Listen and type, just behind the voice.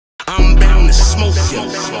I'm bound to smoke you.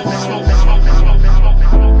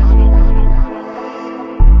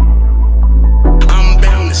 I'm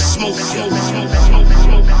bound to smoke you.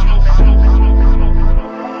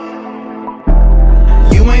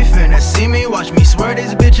 You ain't finna see me, watch me swear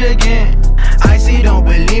this bitch again. Icy, don't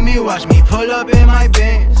believe me, watch me pull up in my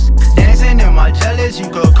Benz. Dancing in my jealous, you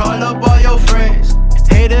could call up all your friends.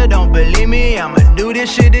 Hater, don't believe me, I'ma do this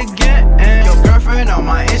shit again. Your girlfriend on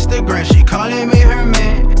my Instagram, she calling me her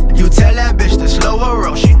man. You tell that bitch to slow her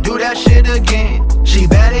roll, she do that shit again. She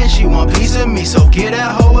bad and she want piece of me, so give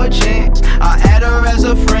that hoe a chance. I add her as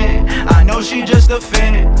a friend, I know she just a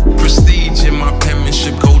fan. Prestige in my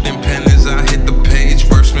penmanship, golden pen as I hit the page.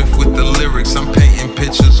 Wordsmith with the lyrics, I'm painting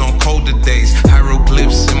pictures on colder days.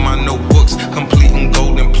 Hieroglyphs in my notebooks, completing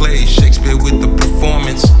golden plays. Shakespeare with the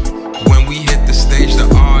performance. When we hit the stage, the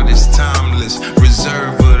art is timeless,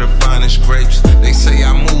 reserve of the finest grapes. They say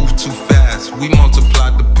I move too fast, we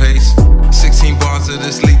multiplied the pace. 16 bars of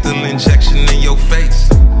this lethal injection in your face.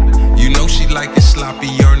 You know she like it sloppy,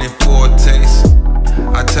 yearning for a taste.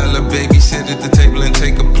 I tell her, baby, sit at the table and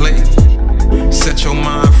take a plate. Set your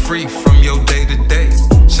mind free from your day to day.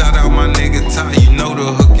 Shout out my nigga Ty, you know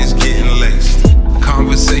the hook is getting laced.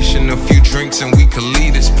 Conversation, a few drinks and we could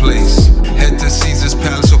leave this place. Head to Caesar's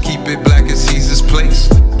palace, so keep it black at Caesar's place.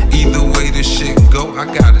 Either way this shit go, I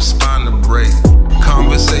got a spine to break.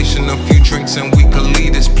 Conversation, a few drinks and we could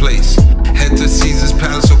leave this place. Head to Caesar's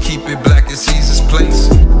palace, so keep it black at Caesar's place.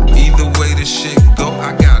 Either way this shit go,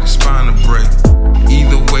 I got a spine to break.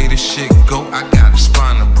 Either way this shit go, I got a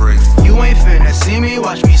spine to break. You ain't finna see me,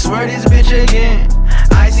 watch me swear this bitch again.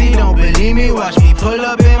 Icy, don't believe me, watch me pull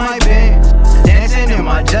up in my Benz. Dancing in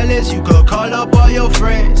my jealous, you could call up all your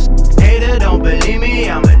friends. Hater, don't believe me,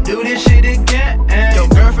 I'ma do this shit again. Your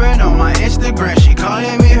girlfriend on my Instagram, she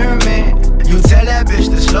calling me her man. You tell that bitch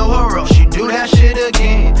to slow her roll, she do that shit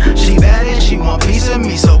again. She bad and she want piece of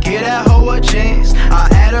me, so give that hoe a chance. I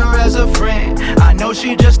add her as a friend, I know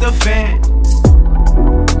she just a fan.